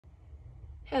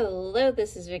Hello,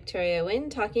 this is Victoria Wynn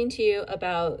talking to you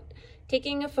about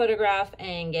taking a photograph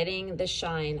and getting the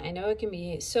shine. I know it can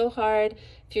be so hard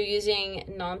if you're using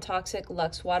non-toxic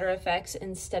LUXE WaterFX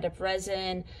instead of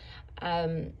resin.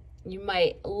 You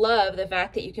might love the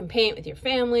fact that you can paint with your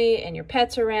family and your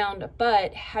pets around,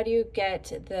 but how do you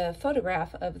get the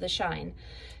photograph of the shine?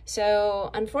 So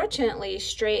unfortunately,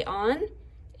 straight on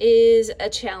is a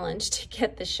challenge to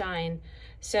get the shine.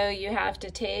 So you have to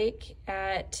take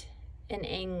at an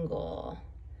angle.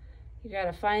 You got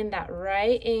to find that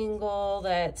right angle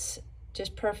that's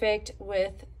just perfect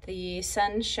with the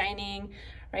sun shining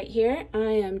right here. I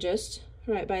am just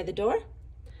right by the door.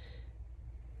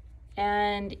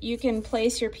 And you can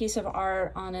place your piece of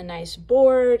art on a nice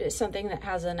board, something that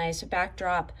has a nice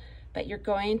backdrop, but you're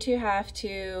going to have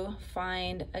to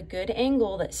find a good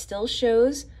angle that still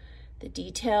shows the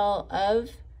detail of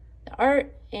the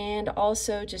art and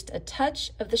also just a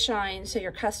touch of the shine so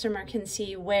your customer can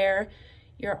see where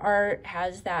your art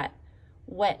has that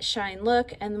wet shine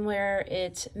look and where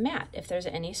it's matte, if there's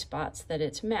any spots that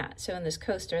it's matte. So in this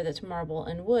coaster that's marble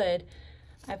and wood,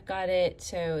 I've got it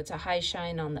so it's a high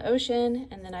shine on the ocean,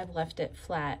 and then I've left it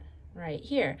flat right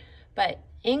here. But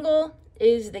angle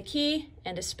is the key,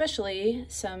 and especially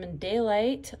some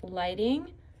daylight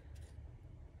lighting.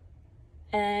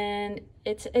 And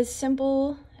it's as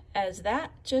simple as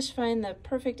that. Just find the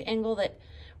perfect angle that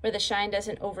where the shine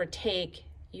doesn't overtake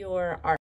your art.